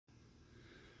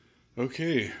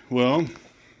Okay, well,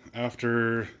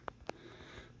 after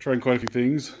trying quite a few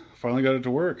things, finally got it to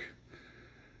work.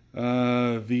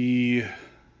 The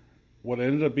what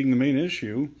ended up being the main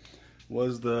issue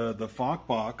was the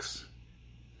focbox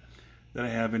that I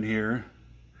have in here.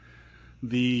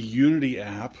 The Unity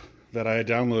app that I had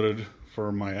downloaded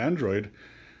for my Android,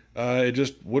 it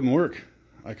just wouldn't work.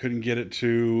 I couldn't get it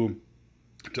to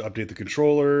update the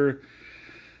controller.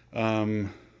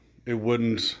 It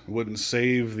wouldn't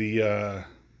save the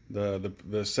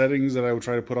settings that I would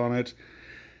try to put on it.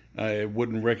 It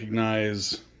wouldn't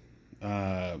recognize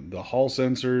the hall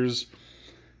sensors.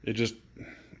 It just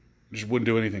wouldn't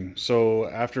do anything. So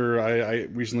after I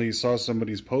recently saw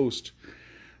somebody's post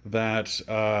that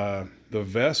the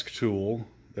Vesc tool,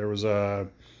 there was an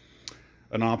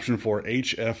option for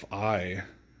HFI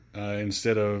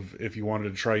instead of, if you wanted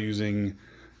to try using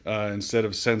instead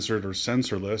of censored or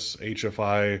sensorless,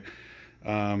 HFI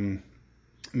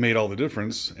made all the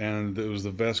difference, and it was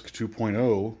the Vesc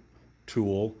 2.0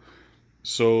 tool.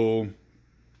 So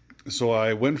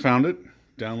I went and found it,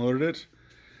 downloaded it,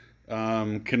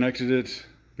 connected it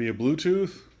via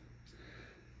Bluetooth,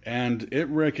 and it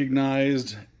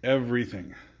recognized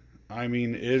everything. I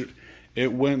mean,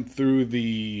 it went through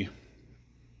the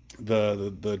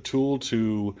tool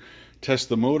to test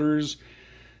the motors.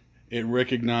 It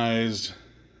recognized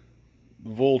the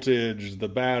voltage, the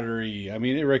battery. I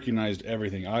mean, it recognized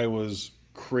everything. I was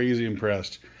crazy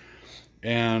impressed.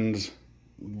 And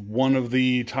one of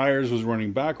the tires was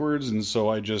running backwards, and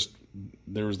so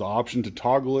there was the option to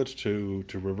toggle it to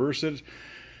reverse it.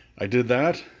 I did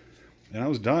that, and I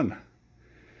was done.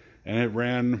 And it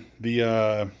ran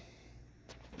the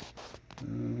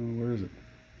where is it?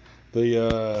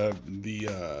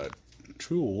 The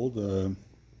tool,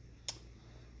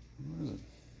 what is it?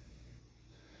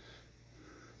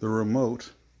 The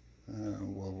remote.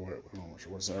 Well, I'm not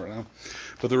sure what's that right now,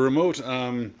 but the remote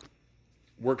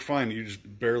worked fine. You just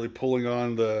barely pulling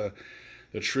on the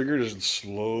trigger, just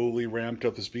slowly ramped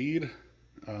up the speed.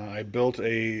 I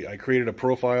created a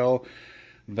profile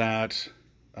that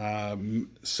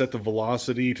set the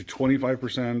velocity to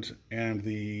 25% and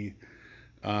the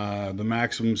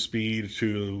maximum speed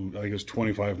to, I guess,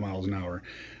 25 miles an hour.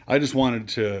 I just wanted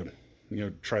to,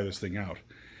 try this thing out,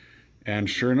 and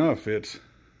sure enough, it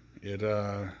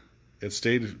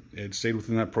stayed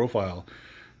within that profile.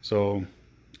 So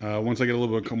once I get a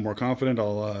little bit more confident,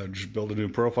 I'll just build a new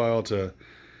profile to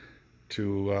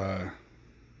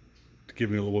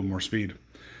give me a little bit more speed.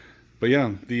 But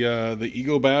yeah, the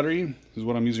Ego battery is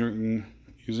what I'm using,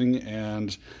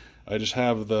 and I just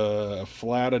have the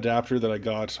flat adapter that I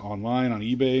got online on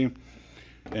eBay,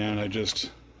 and I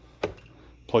just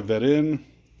plug that in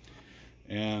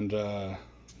and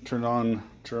turn on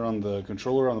the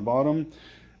controller on the bottom,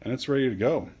 and it's ready to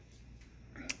go.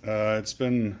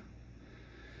 It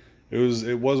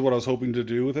was what I was hoping to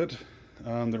do with it.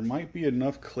 There might be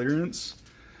enough clearance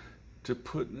to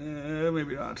put,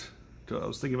 maybe not. I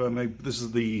was thinking about maybe this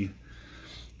is the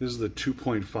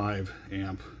 2.5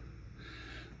 amp.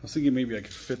 I was thinking maybe I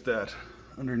could fit that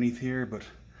underneath here, but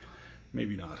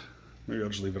maybe not. Maybe I'll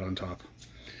just leave it on top.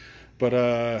 But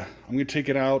I'm gonna take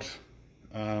it out,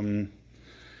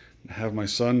 have my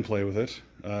son play with it,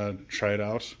 try it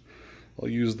out. I'll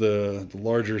use the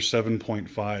larger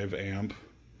 7.5 amp.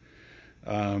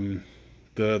 The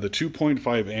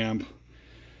 2.5 amp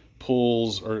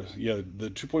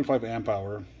the 2.5 amp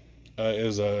hour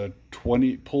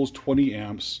pulls 20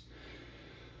 amps.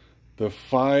 The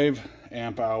 5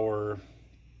 amp hour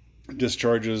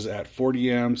discharges at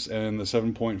 40 amps, and the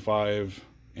 7.5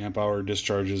 amp hour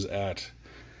discharges at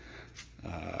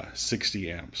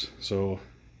 60 amps. So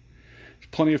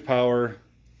plenty of power.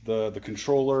 The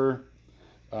controller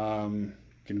can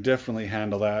definitely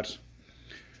handle that.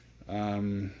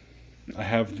 I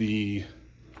have the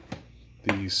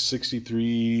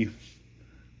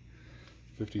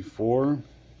 6354.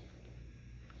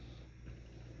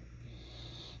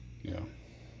 Yeah.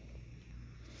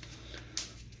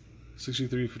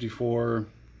 6354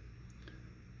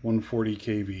 140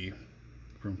 kV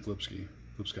from Flipsky,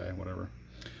 whatever,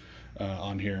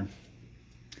 on here,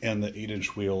 and the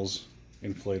 8-inch wheels,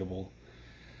 inflatable.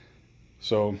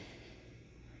 So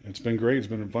it's been great. It's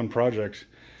been a fun project.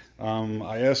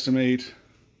 I estimate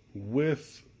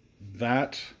with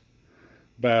that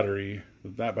battery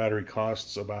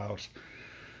costs about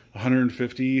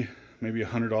 $150, maybe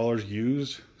 $100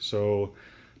 used. So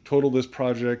total, this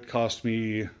project cost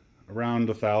me around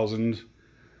 $1,000,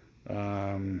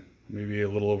 maybe a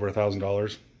little over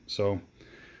 $1,000. So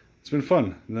it's been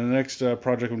fun. And the next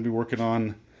project I'm going to be working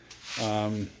on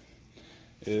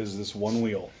is this one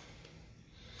wheel.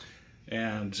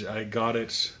 and I got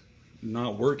it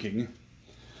not working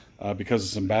because of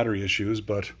some battery issues,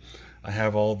 but I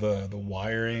have all the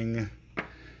wiring,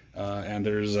 and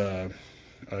there's a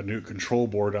new control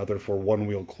board out there for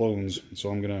one-wheel clones, so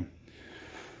I'm gonna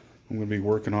be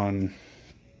working on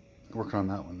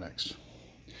that one next.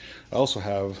 I also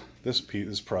have this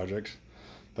project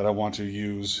that I want to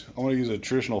use. I want to use a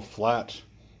traditional flat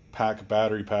pack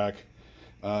battery pack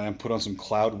and put on some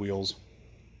cloud wheels.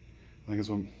 I think that's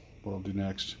what I'll do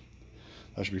next.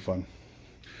 That should be fun.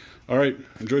 All right,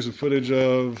 enjoy some footage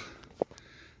of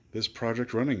this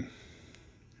project running.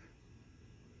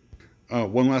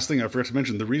 One last thing I forgot to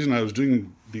mention. The reason I was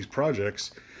doing these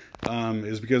projects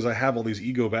is because I have all these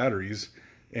Ego batteries,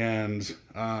 and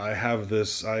I have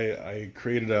this, I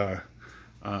created a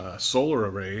solar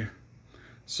array,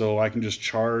 so I can just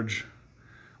charge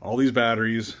all these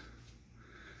batteries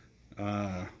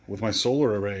with my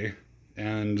solar array,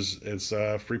 and it's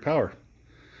free power.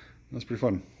 That's pretty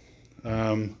fun.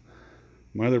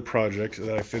 My other project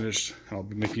that I finished, I'll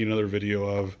be making another video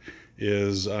of,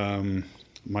 is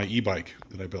my e-bike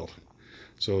that I built.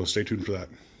 So stay tuned for that.